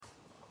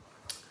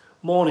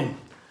Morning.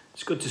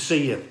 It's good to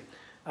see you.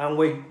 And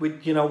we're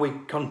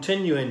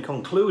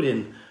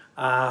concluding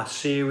our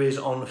series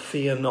on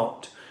fear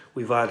not.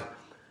 We've had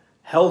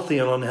healthy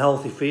and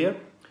unhealthy fear.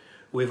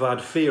 We've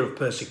had fear of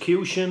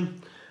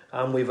persecution,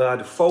 and we've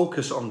had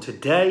focus on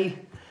today.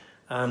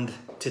 And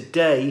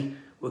today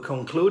we're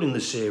concluding the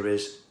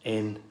series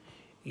in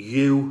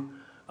You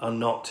Are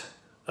Not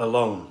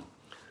Alone.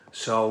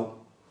 So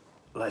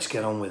let's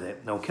get on with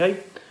it, okay?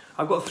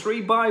 I've got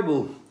 3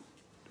 Bible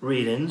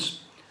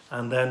readings,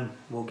 and then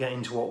we'll get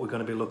into what we're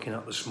going to be looking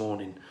at this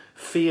morning.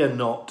 Fear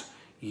not,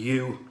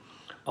 you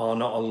are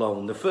not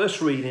alone. The first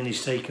reading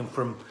is taken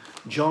from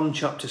John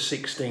chapter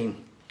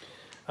 16,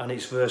 and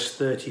it's verse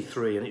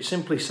 33, and it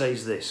simply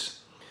says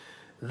this: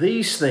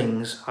 "These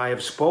things I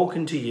have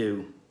spoken to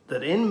you,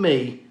 that in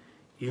me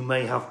you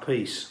may have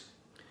peace.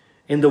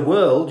 In the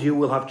world you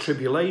will have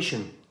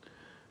tribulation,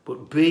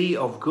 but be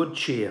of good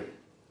cheer,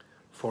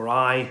 for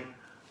I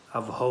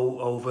have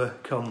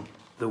overcome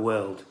the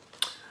world."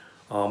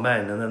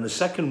 Amen. And then the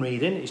second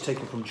reading is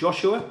taken from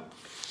Joshua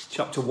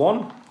chapter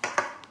 1,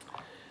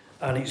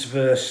 and it's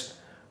verse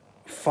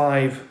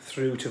 5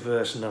 through to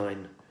verse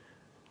 9.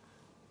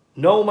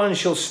 "No man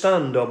shall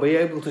stand or be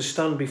able to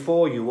stand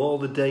before you all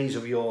the days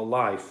of your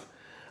life.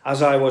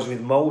 As I was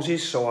with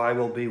Moses, so I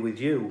will be with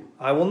you.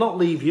 I will not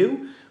leave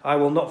you, I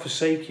will not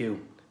forsake you.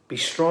 Be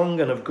strong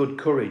and of good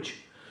courage.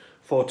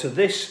 For to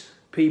this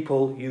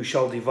people you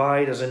shall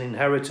divide as an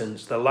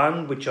inheritance the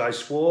land which I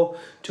swore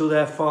to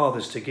their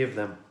fathers to give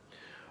them.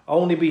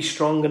 Only be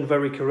strong and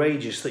very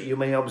courageous, that you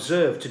may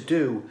observe to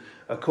do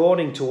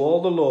according to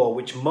all the law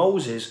which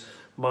Moses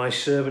my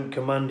servant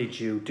commanded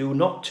you. Do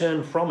not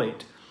turn from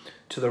it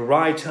to the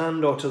right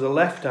hand or to the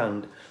left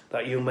hand,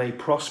 that you may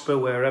prosper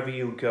wherever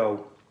you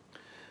go.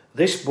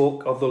 This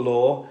book of the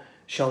law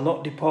shall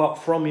not depart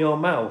from your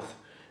mouth,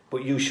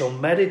 but you shall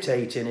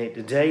meditate in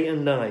it day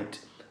and night,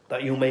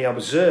 that you may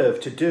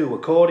observe to do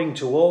according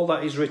to all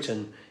that is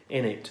written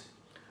in it.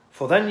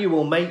 For then you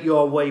will make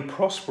your way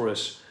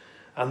prosperous,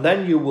 and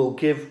then you will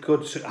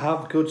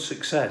have good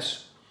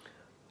success.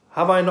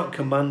 Have I not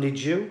commanded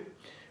you?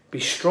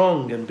 Be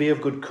strong and be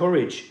of good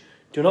courage.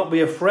 Do not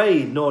be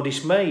afraid nor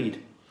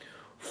dismayed,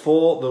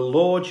 for the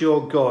Lord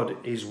your God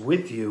is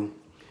with you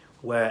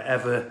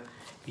wherever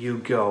you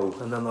go."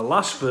 And then the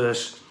last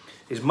verse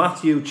is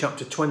Matthew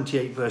chapter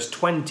 28 verse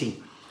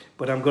 20,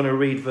 but I'm going to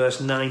read verse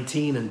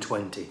 19 and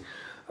 20.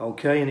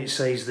 Okay, and it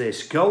says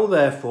this: "Go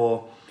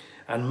therefore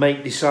and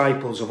make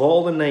disciples of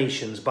all the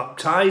nations,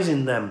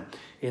 baptizing them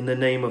in the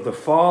name of the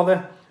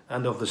Father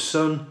and of the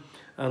Son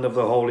and of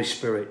the Holy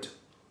Spirit,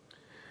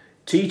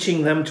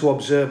 teaching them to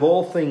observe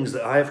all things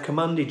that I have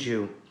commanded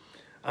you.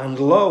 And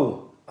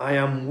lo, I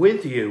am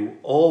with you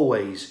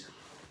always,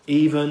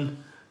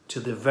 even to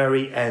the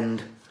very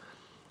end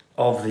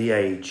of the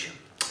age."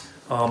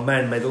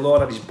 Amen. May the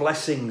Lord add his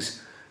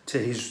blessings to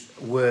his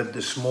word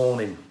this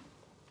morning.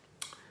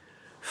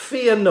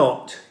 Fear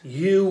not,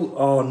 you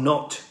are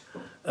not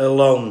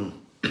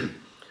alone.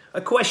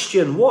 A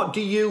question: what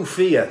do you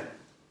fear?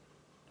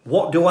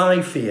 What do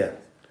I fear?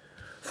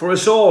 For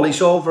us all,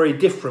 it's all very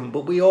different,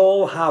 but we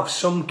all have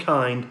some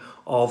kind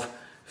of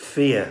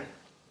fear.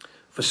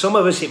 For some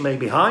of us, it may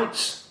be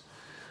heights.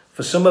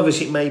 For some of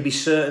us, it may be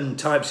certain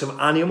types of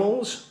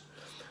animals.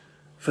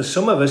 For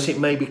some of us, it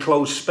may be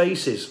closed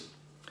spaces.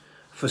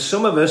 For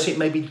some of us, it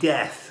may be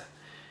death.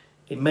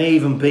 It may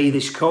even be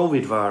this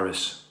COVID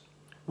virus.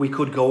 We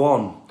could go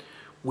on.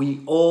 We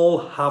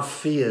all have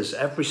fears,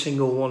 every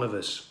single one of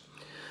us.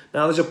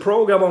 Now, there's a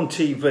program on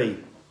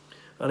TV,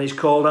 and it's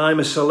called I'm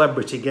a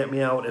Celebrity, Get Me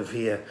Out of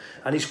Here.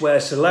 And it's where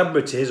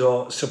celebrities,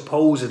 or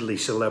supposedly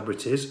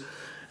celebrities,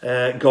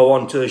 go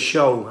on to a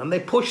show, and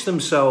they push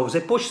themselves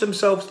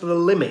to the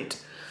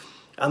limit,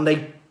 and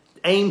they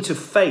aim to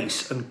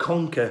face and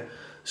conquer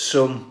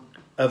some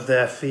of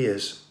their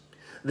fears.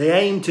 They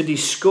aim to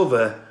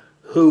discover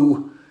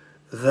who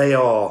they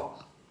are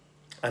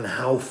and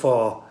how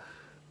far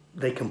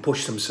they can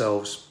push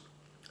themselves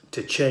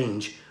to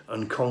change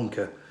and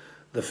conquer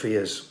the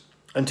fears.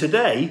 And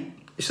today,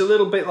 it's a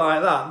little bit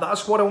like that.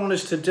 That's what I want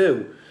us to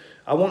do.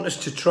 I want us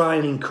to try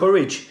and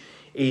encourage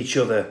each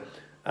other,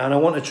 and I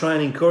want to try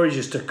and encourage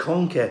us to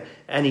conquer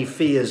any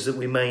fears that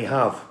we may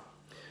have.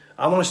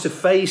 I want us to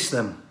face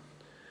them.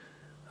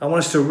 I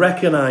want us to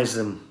recognize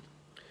them,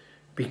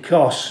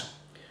 because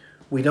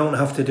we don't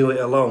have to do it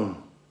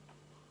alone.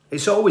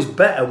 It's always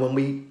better when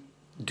we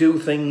do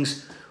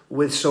things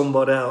with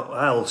somebody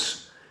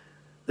else.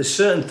 There's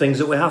certain things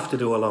that we have to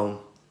do alone,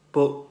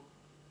 but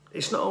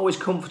it's not always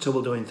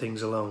comfortable doing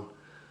things alone.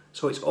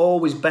 So it's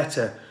always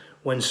better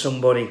when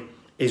somebody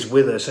is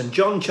with us. And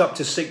John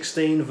chapter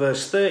 16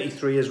 verse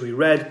 33, as we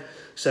read,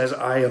 says,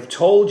 "I have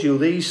told you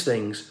these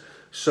things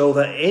so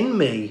that in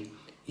me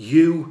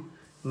you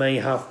may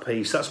have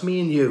peace." That's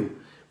me and you.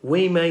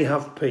 We may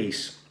have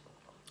peace.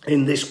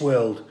 In this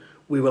world,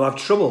 we will have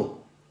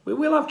trouble. We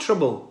will have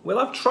trouble. We'll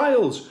have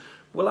trials.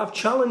 We'll have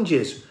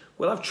challenges.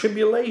 We'll have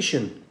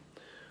tribulation.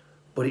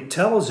 But it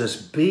tells us,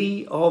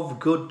 be of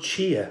good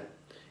cheer.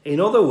 In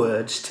other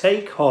words,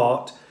 take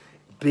heart,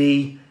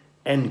 be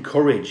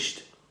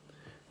encouraged.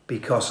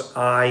 because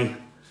I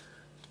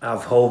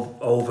have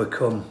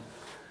overcome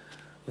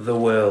the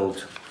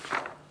world.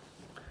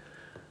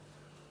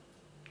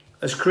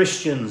 As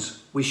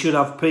Christians, we should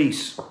have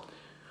peace.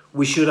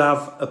 We should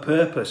have a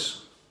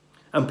purpose.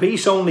 And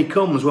peace only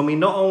comes when we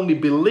not only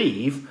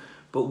believe,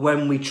 but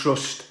when we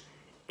trust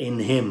in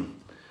him.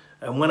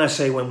 And when I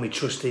say when we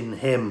trust in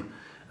him,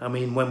 I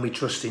mean when we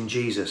trust in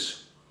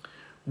Jesus.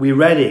 We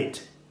read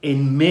it,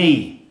 in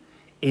me,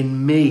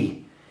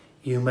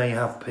 you may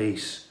have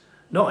peace.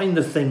 Not in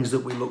the things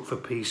that we look for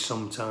peace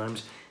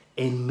sometimes.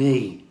 In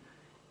me,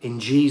 in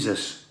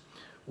Jesus,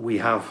 we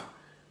have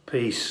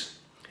peace.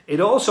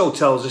 It also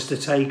tells us to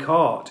take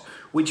heart,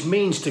 which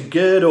means to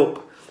gird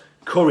up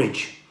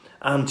courage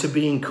and to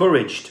be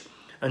encouraged.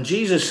 And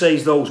Jesus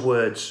says those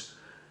words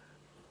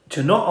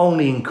to not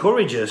only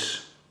encourage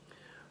us,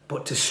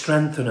 but to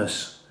strengthen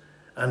us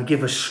and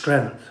give us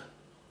strength.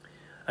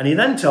 And he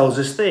then tells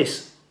us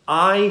this: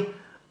 I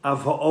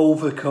have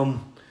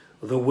overcome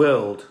the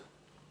world.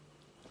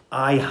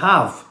 I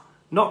have,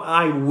 not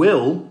I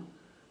will,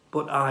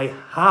 but I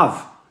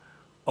have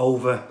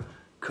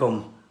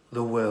overcome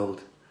the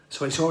world.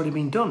 So it's already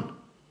been done.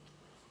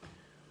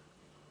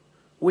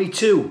 We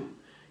too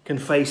can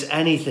face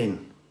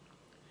anything,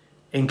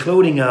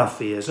 including our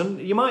fears.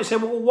 And you might say,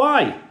 well,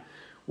 why?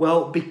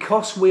 Well,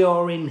 because we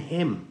are in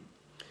him,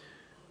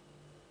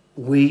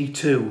 we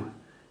too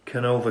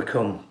can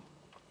overcome.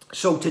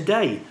 So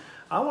today,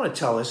 I want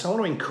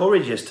to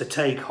encourage us to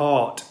take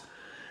heart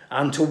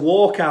and to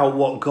walk out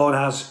what God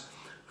has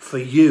for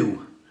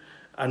you,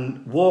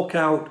 and walk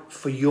out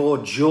for your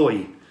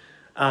joy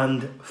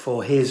and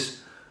for his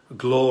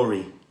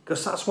glory,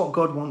 because that's what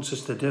God wants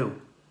us to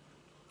do.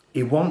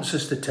 He wants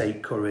us to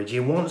take courage. He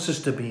wants us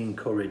to be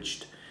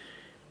encouraged.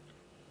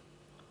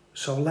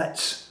 So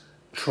let's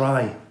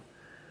try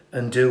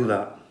and do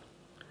that.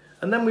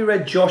 And then we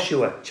read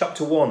Joshua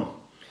chapter 1,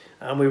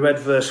 and we read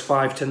verse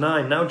 5 to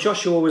 9. Now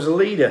Joshua was a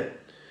leader,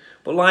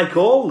 but like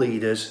all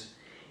leaders,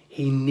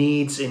 he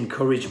needs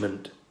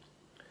encouragement.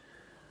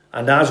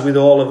 And as with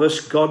all of us,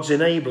 God's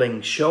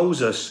enabling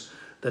shows us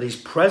that his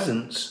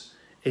presence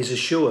is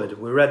assured.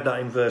 We read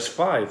that in verse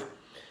 5.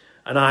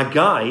 And our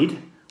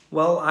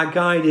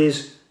guide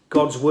is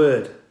God's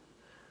word.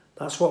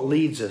 That's what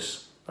leads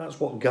us. That's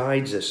what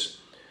guides us.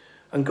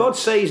 And God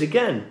says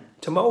again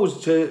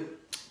to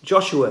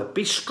Joshua,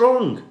 be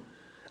strong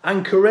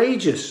and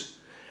courageous.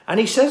 And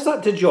he says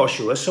that to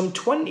Joshua some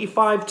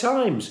 25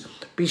 times.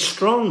 Be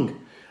strong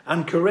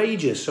and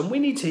courageous. And we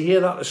need to hear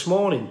that this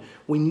morning.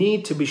 We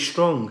need to be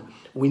strong.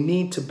 We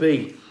need to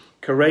be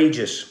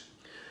courageous.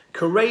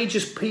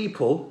 Courageous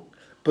people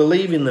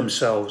believe in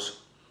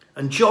themselves.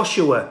 And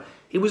Joshua,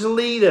 he was a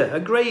leader,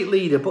 a great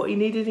leader, but he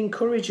needed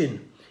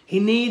encouraging. He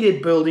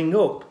needed building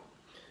up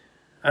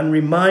and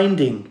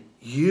reminding,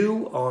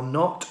 you are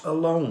not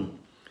alone.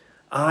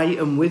 I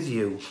am with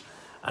you,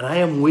 and I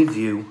am with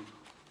you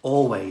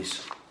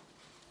always.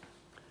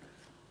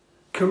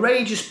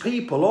 Courageous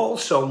people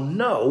also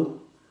know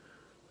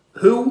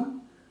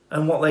who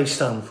and what they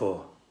stand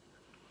for.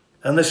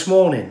 And this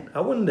morning, I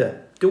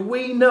wonder, do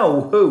we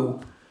know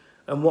who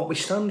and what we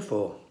stand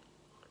for?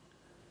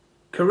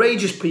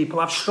 Courageous people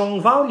have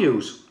strong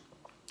values.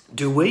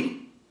 Do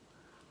we?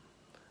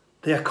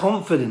 They are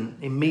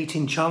confident in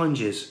meeting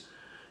challenges.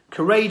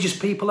 Courageous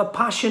people are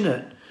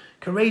passionate.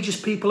 Courageous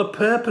people are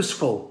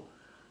purposeful.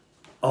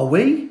 Are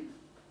we?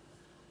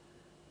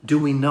 Do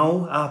we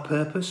know our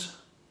purpose?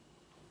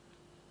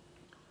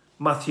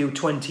 Matthew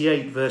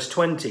 28 verse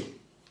 20.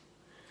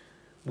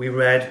 We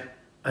read,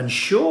 and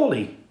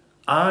surely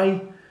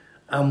I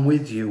am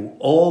with you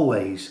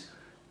always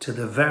to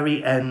the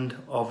very end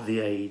of the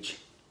age.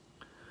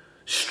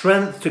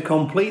 Strength to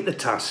complete the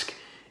task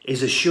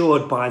is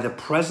assured by the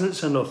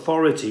presence and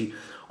authority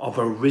of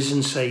a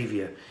risen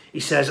Saviour. He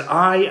says,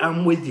 I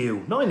am with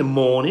you, not in the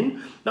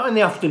morning, not in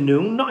the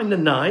afternoon, not in the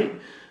night,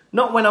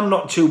 not when I'm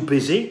not too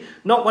busy,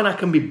 not when I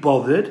can be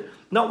bothered,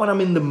 not when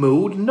I'm in the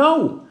mood.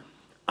 No,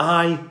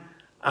 I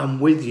am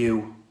with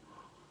you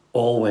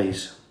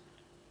always.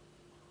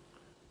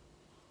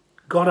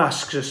 God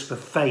asks us for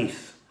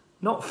faith,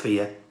 not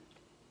fear.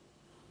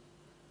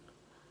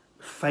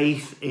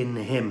 Faith in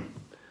him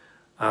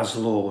as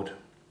Lord.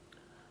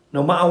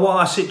 No matter what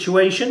our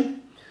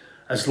situation,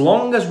 as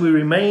long as we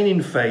remain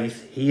in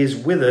faith, he is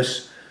with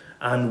us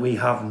and we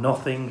have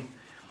nothing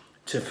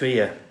to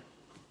fear.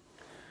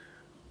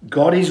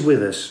 God is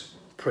with us,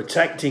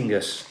 protecting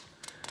us,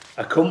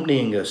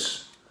 accompanying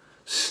us,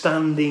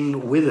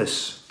 standing with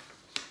us.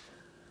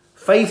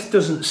 Faith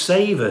doesn't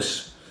save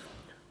us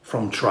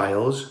from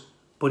trials,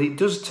 but it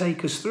does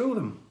take us through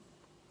them.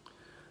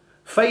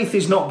 Faith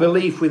is not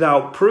belief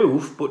without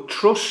proof, but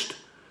trust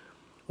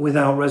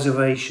without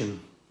reservation.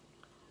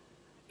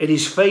 It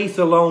is faith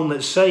alone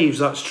that saves,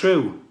 that's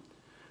true,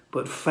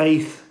 but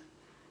faith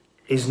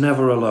is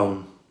never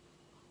alone.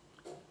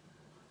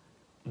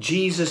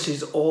 Jesus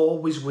is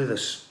always with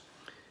us,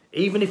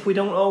 even if we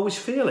don't always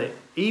feel it,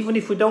 even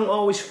if we don't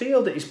always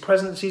feel that his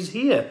presence is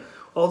here,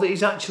 or that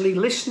he's actually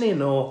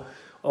listening or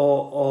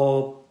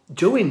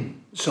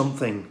doing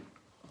something.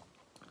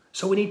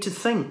 So we need to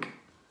think.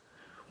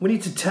 We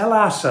need to tell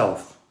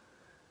ourselves,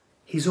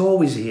 he's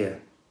always here.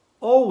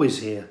 Always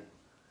here.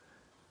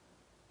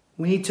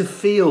 We need to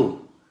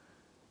feel.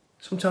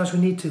 Sometimes we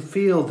need to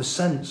feel the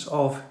sense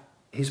of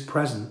his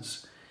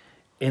presence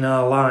in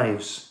our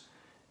lives,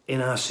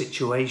 in our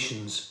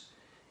situations,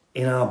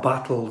 in our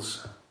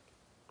battles.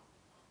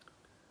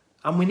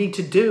 And we need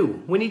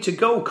to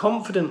go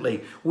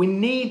confidently. We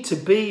need to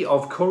be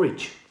of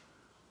courage.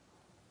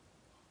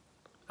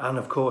 And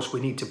of course, we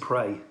need to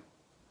pray.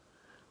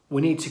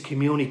 We need to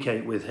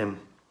communicate with him.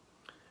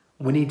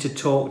 We need to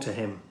talk to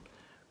him.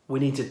 We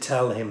need to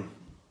tell him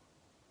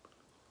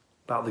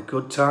about the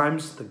good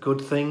times, the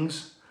good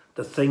things,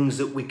 the things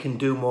that we can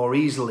do more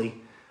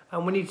easily.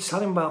 And we need to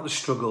tell him about the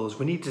struggles.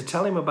 We need to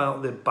tell him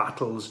about the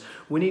battles.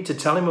 We need to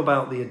tell him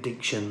about the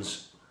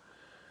addictions.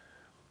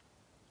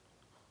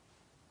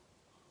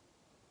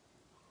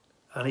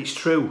 And it's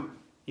true.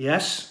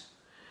 Yes,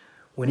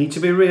 we need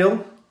to be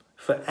real.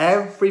 For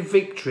every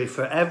victory,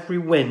 for every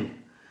win,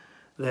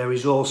 there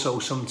is also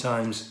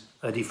sometimes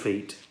a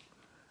defeat.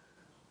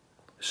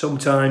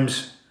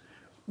 Sometimes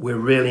we're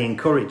really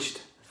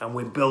encouraged and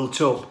we're built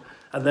up.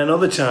 And then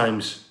other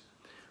times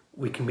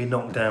we can be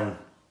knocked down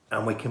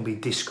and we can be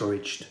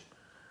discouraged.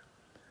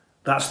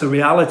 That's the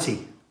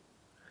reality.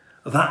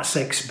 That's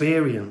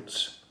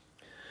experience.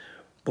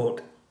 But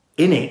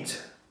in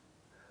it,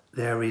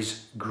 there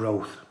is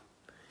growth.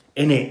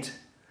 In it,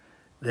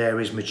 there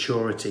is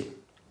maturity.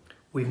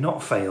 We've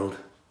not failed.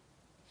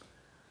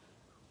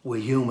 We're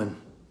human.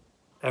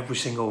 Every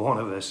single one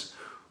of us.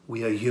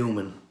 We are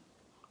human.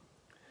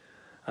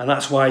 And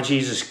that's why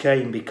Jesus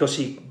came,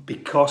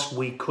 because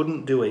we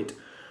couldn't do it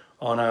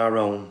on our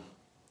own.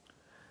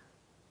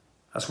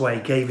 That's why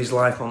he gave his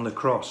life on the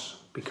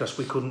cross, because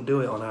we couldn't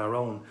do it on our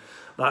own.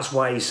 That's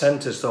why he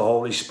sent us the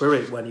Holy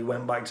Spirit when he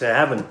went back to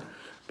heaven,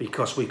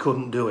 because we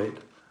couldn't do it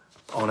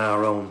on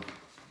our own.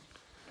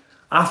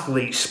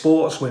 Athletes,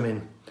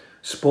 sportswomen,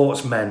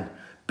 sportsmen,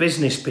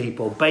 business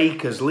people,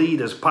 bakers,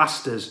 leaders,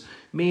 pastors,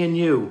 me and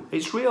you.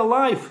 It's real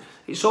life.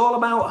 It's all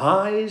about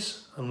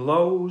highs and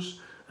lows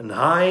and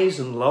highs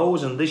and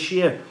lows. And this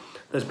year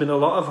there's been a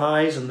lot of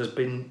highs and there's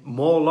been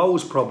more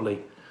lows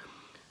probably.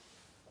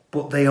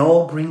 But they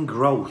all bring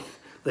growth.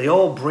 They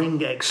all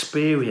bring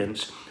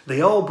experience. They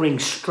all bring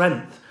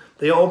strength.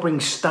 They all bring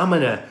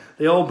stamina.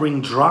 They all bring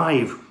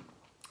drive.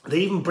 They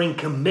even bring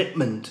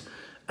commitment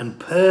and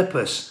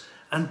purpose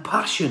and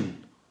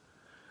passion.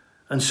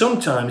 And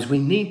sometimes we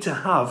need to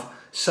have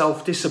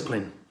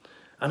self-discipline.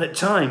 And at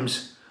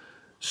times,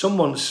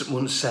 someone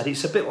once said,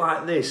 it's a bit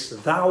like this: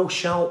 thou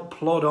shalt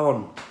plod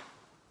on.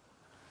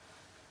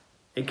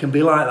 It can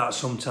be like that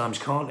sometimes,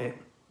 can't it?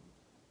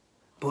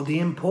 But the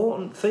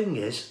important thing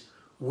is,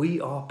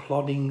 we are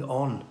plodding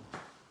on.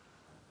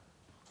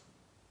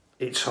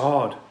 It's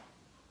hard.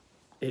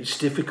 It's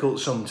difficult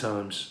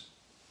sometimes.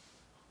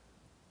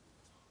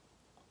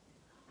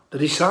 The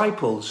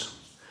disciples,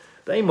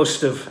 they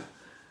must have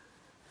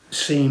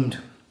seemed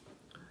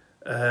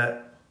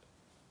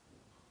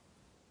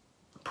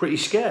pretty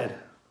scared,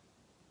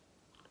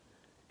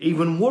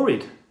 even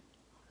worried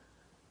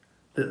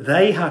that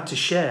they had to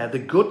share the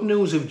good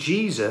news of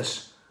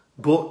Jesus,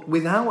 but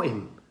without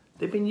him.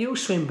 They've been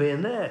used to him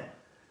being there,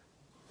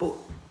 but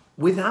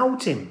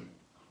without him.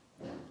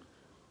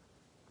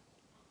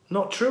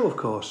 Not true, of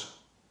course.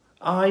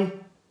 I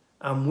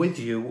am with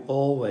you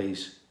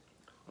always,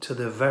 to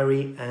the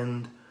very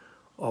end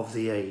of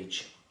the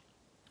age.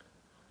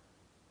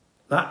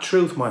 That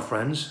truth, my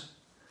friends,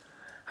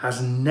 has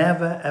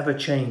never ever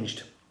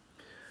changed.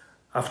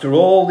 After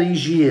all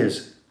these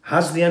years,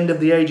 has the end of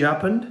the age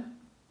happened?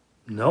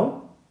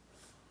 No.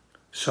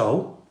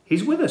 So,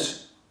 he's with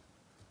us.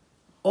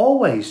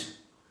 Always.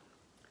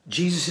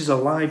 Jesus is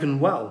alive and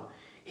well.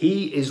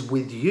 He is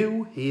with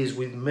you. He is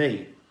with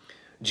me.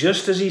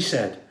 Just as he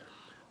said,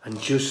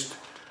 and just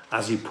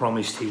as he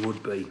promised he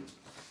would be.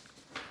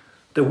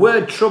 The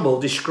word trouble,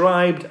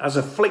 described as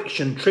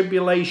affliction,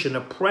 tribulation,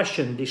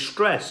 oppression,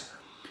 distress.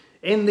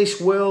 In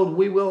this world,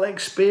 we will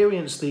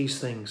experience these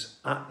things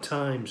at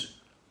times.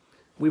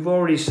 We've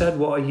already said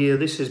what a year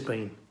this has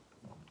been.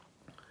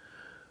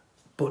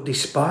 But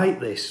despite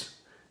this,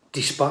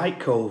 despite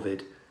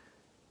COVID,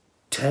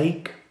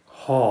 take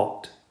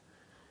heart.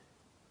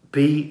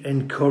 Be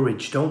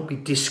encouraged. Don't be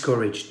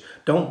discouraged.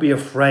 Don't be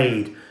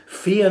afraid.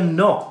 Fear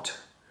not.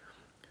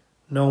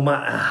 No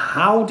matter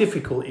how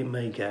difficult it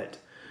may get,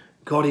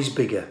 God is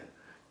bigger.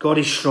 God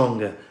is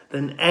stronger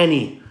than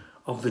any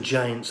of the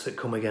giants that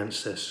come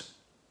against us.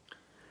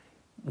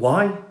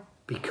 Why?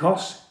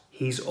 Because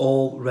he's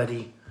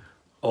already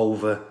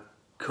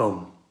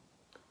overcome.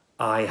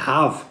 I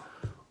have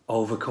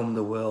overcome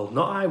the world.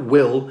 Not I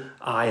will,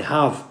 I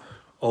have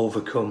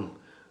overcome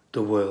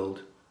the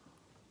world.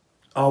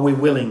 Are we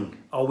willing?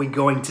 Are we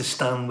going to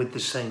stand with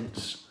the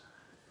saints?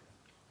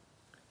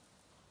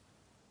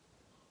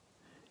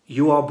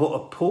 You are but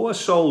a poor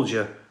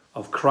soldier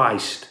of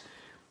Christ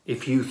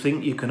if you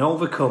think you can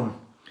overcome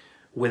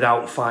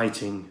without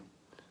fighting,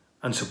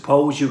 and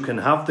suppose you can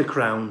have the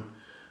crown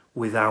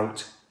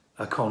without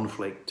a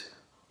conflict.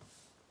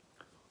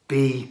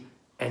 Be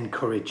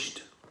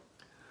encouraged.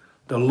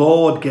 The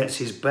Lord gets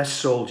his best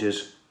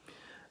soldiers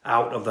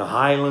out of the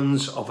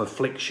highlands of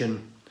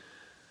affliction,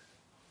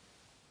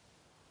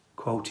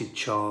 quoted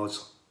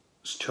Charles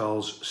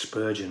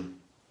Spurgeon.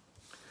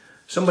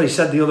 Somebody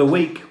said the other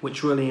week,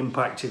 which really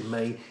impacted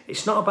me,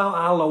 it's not about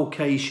our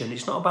location,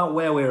 it's not about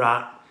where we're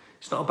at,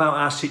 it's not about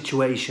our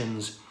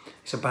situations,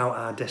 it's about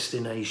our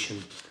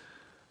destination.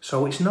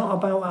 So it's not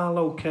about our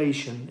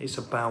location, it's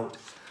about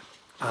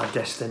our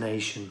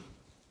destination.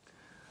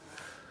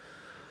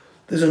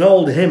 There's an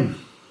old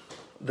hymn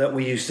that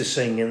we used to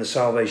sing in the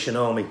Salvation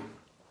Army,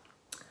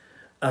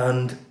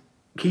 and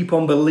Keep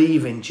on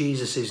Believing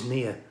Jesus is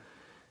Near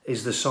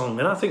is the song.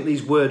 And I think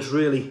these words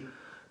really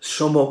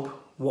sum up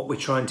what we're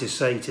trying to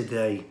say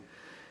today.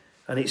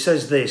 And it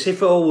says this: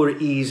 if all were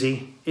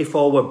easy, if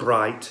all were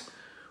bright,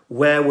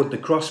 where would the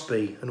cross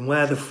be and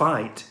where the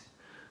fight?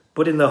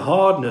 But in the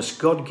hardness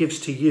God gives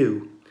to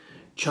you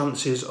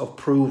chances of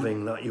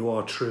proving that you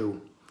are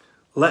true.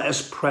 Let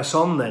us press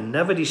on then,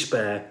 never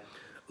despair,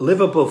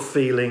 live above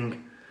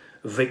feeling,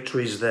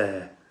 victory's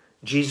there.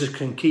 Jesus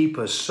can keep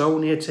us so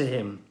near to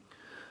him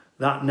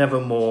that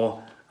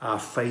nevermore our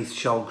faith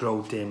shall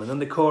grow dim. And then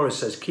the chorus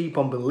says, keep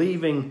on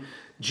believing,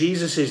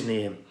 Jesus is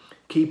near.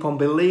 Keep on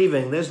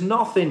believing, there's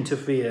nothing to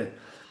fear.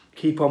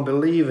 Keep on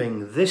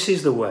believing, this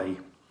is the way.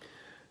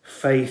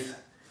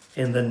 Faith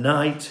in the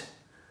night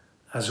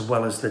as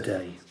well as the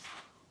day.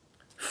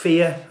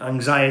 Fear,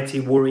 anxiety,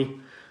 worry,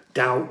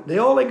 doubt, they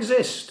all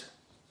exist.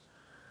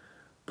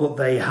 But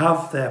they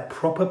have their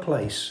proper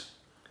place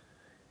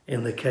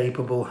in the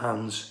capable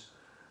hands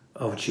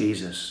of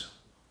Jesus.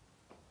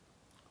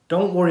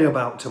 Don't worry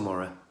about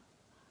tomorrow.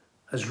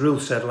 As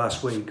Ruth said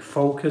last week,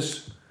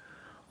 focus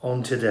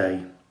on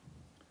today.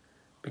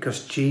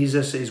 Because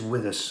Jesus is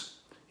with us.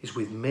 He's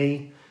with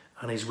me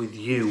and he's with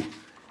you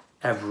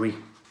every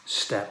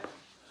step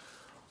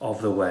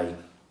of the way.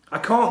 I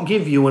can't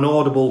give you an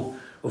audible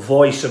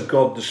voice of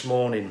God this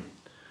morning,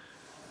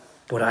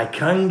 but I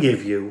can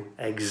give you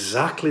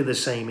exactly the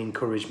same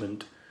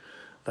encouragement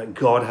that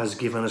God has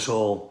given us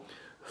all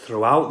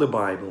throughout the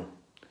Bible,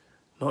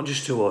 not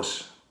just to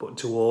us, but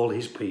to all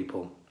his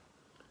people.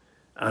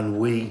 And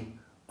we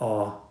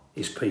are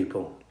his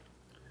people.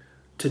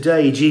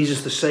 Today,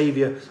 Jesus, the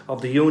Saviour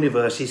of the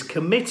universe, is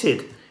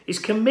committed. He's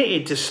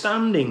committed to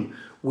standing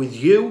with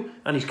you,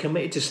 and he's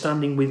committed to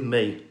standing with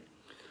me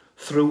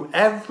through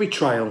every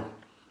trial,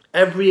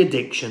 every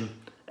addiction,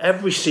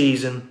 every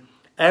season,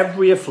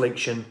 every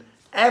affliction,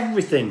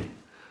 everything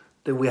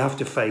that we have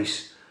to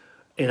face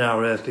in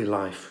our earthly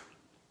life.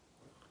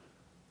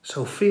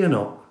 So fear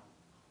not.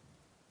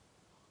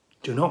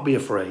 Do not be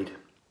afraid.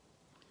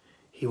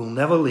 He will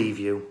never leave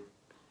you.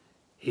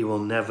 He will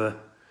never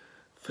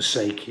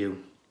forsake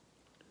you.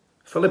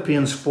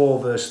 Philippians 4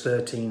 verse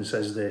 13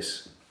 says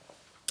this: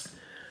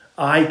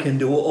 I can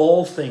do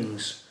all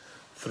things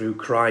through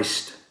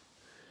Christ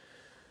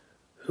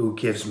who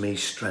gives me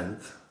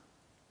strength.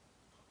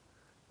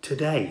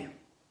 Today,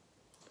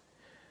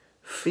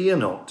 fear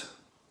not.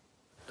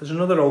 There's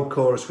another old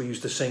chorus we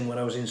used to sing when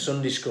I was in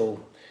Sunday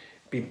school.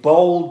 Be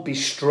bold, be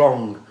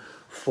strong,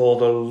 for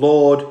the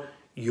Lord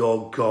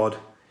your God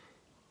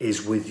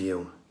is with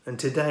you. And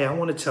today I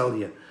want to tell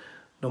you,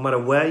 no matter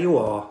where you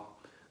are,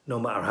 no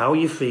matter how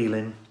you're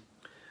feeling,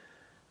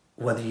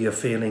 whether you're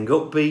feeling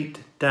upbeat,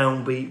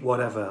 downbeat,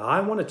 whatever,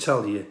 I want to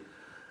tell you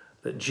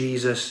that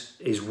Jesus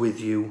is with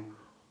you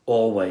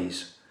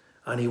always.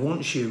 And he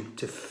wants you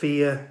to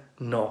fear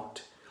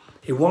not.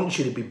 He wants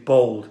you to be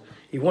bold.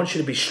 He wants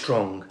you to be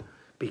strong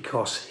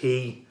because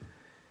he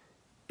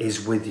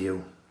is with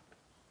you.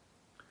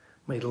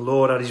 May the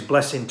Lord add his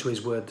blessing to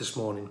his word this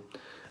morning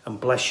and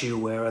bless you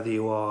wherever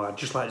you are. I'd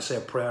just like to say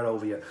a prayer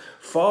over you.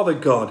 Father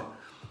God,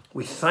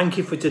 we thank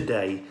you for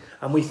today,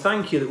 and we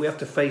thank you that we have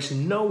to face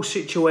no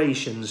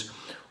situations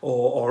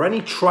or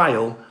any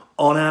trial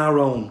on our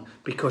own,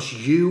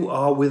 because you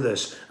are with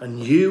us and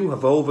you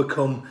have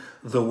overcome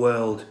the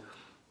world.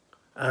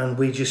 And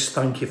we just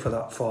thank you for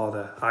that,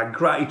 Father. Our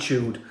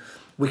gratitude,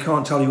 we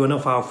can't tell you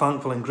enough how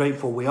thankful and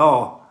grateful we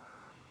are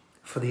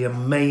for the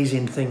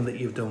amazing thing that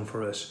you've done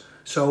for us.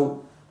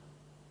 So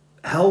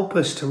help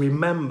us to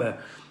remember,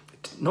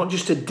 not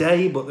just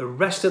today, but the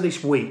rest of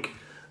this week,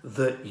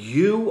 that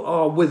you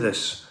are with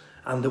us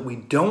and that we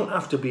don't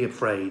have to be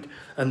afraid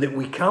and that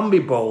we can be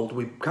bold,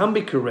 we can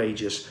be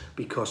courageous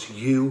because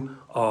you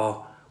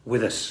are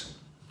with us.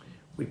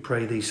 We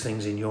pray these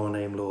things in your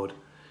name, Lord,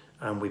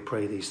 and we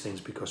pray these things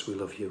because we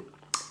love you.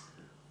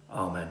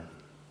 Amen.